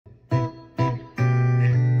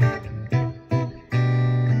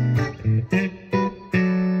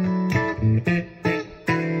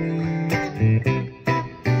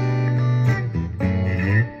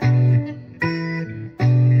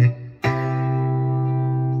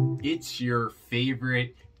It's your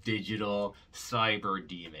favorite digital cyber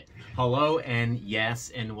demon. Hello and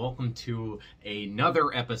yes, and welcome to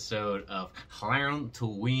another episode of Learn to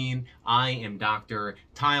Ween. I am Dr.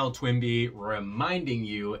 Tile Twimby, reminding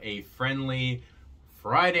you a friendly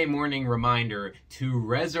Friday morning reminder to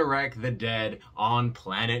resurrect the dead on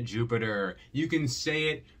planet Jupiter. You can say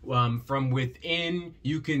it from within,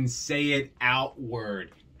 you can say it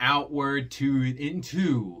outward to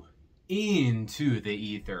into the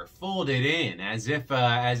ether, fold it in as if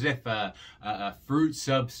a fruit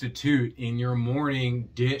substitute in your morning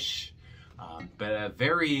dish, but a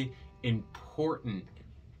very important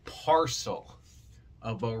parcel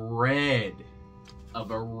of a red,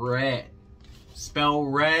 spell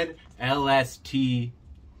red, L-S-T-R.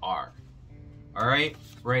 All right,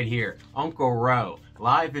 right here, Uncle Ro,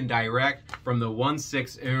 live and direct from the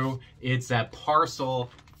 160. It's a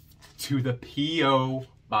parcel to the P.O.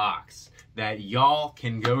 box that y'all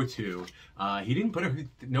can go to. He didn't put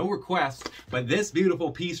no request, but this beautiful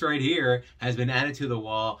piece right here has been added to the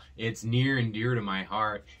wall. It's near and dear to my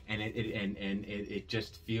heart, and it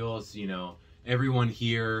just feels, you know, everyone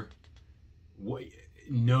here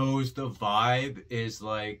knows the vibe is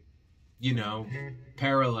like, you know,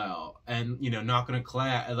 parallel, and you know, not gonna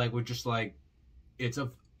clash. Like we're just like, it's a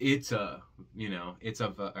you know, it's a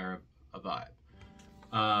vibe.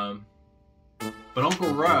 But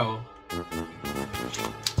Uncle Ro,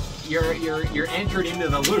 you're entered into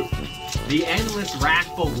the loop, the endless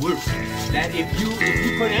raffle loop. That if you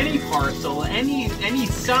put any parcel, any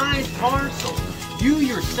size parcel, you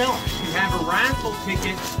yourself can have a raffle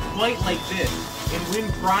ticket quite like this and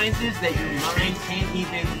win prizes that your mind can't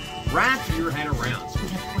even wrap your head around. So we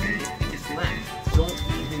have plenty of tickets left. Don't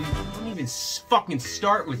even fucking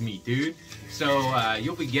start with me, dude. So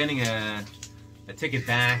you'll be getting a ticket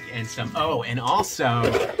back and some, oh, and also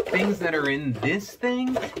things that are in this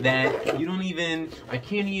thing that you don't even, I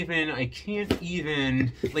can't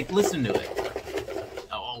even, like, listen to it.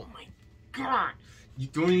 Oh my God. You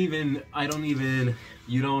don't even.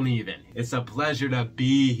 It's a pleasure to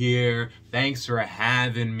be here. Thanks for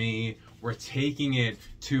having me. We're taking it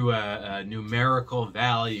to a numerical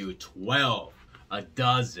value, 12, a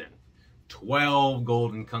dozen. 12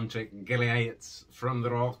 golden country greats from the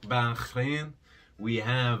Rock Band Ween. We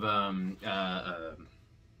have an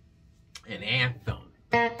anthem.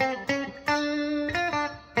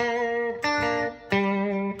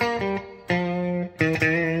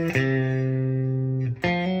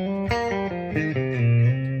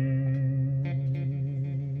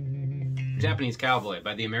 Japanese Cowboy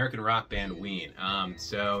by the American Rock Band Ween.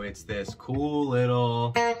 So it's this cool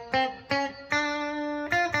little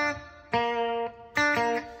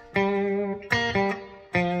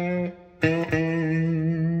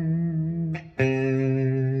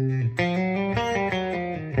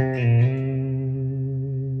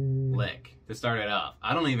to start it off.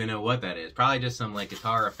 I don't even know what that is. Probably just some like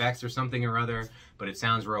guitar effects or something or other, but it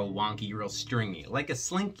sounds real wonky, real stringy, like a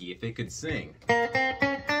slinky if it could sing. And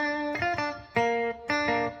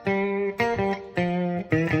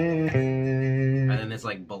then it's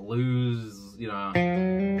like blues, you know. I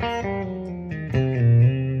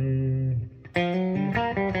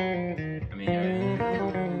mean,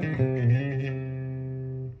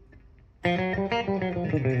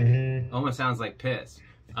 almost sounds like piss.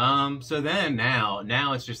 So then now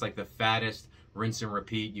it's just like the fattest rinse and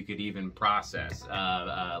repeat you could even process.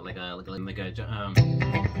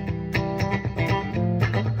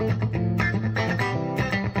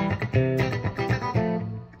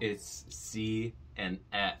 It's C and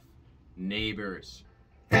F, neighbors,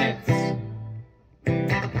 pets.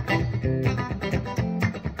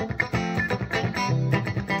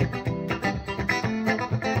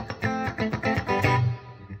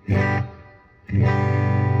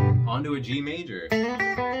 Onto a G major.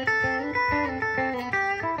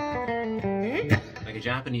 Like a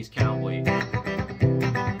Japanese cowboy.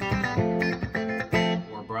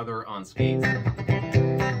 Or brother on skates.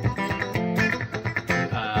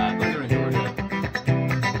 Blizzard in Georgia.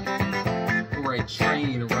 Or a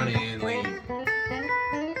train running late.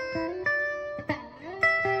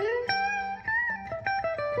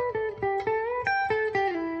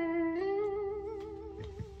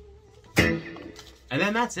 And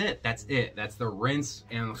then that's it. That's the rinse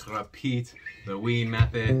and repeat, the Ween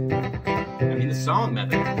method. I mean, the song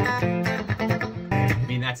method. I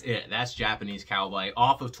mean, that's it. That's Japanese Cowboy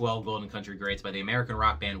off of 12 Golden Country Greats by the American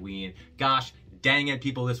Rock Band Ween. Gosh dang it,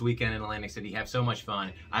 people this weekend in Atlantic City have so much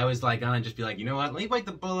fun. I was like gonna just be like, you know what, let me bite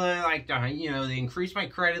the bullet, like, you know, they increased my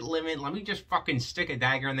credit limit, let me just fucking stick a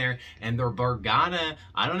dagger in there, and their Borgata,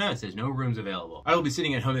 I don't know, it says no rooms available. I will be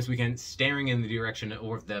sitting at home this weekend, staring in the direction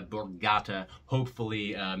of the Borgata.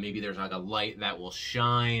 Hopefully, maybe there's like a light that will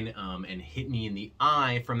shine and hit me in the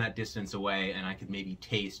eye from that distance away, and I could maybe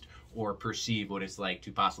taste or perceive what it's like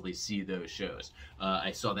to possibly see those shows.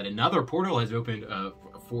 I saw that another portal has opened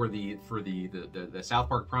for the South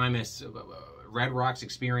Park Primus Red Rocks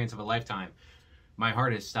experience of a lifetime. My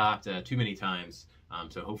heart has stopped too many times.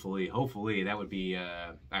 So hopefully that would be,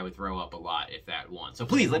 I would throw up a lot if that won. So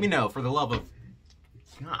please let me know, for the love of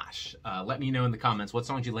gosh, let me know in the comments what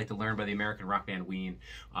songs you'd like to learn by the American Rock Band Ween.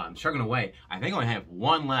 I'm chugging away. I think I only have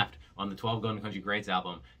one left on the 12 Golden Country Greats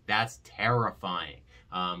album. That's terrifying.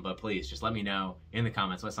 But please, just let me know in the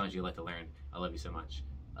comments what songs you'd like to learn. I love you so much.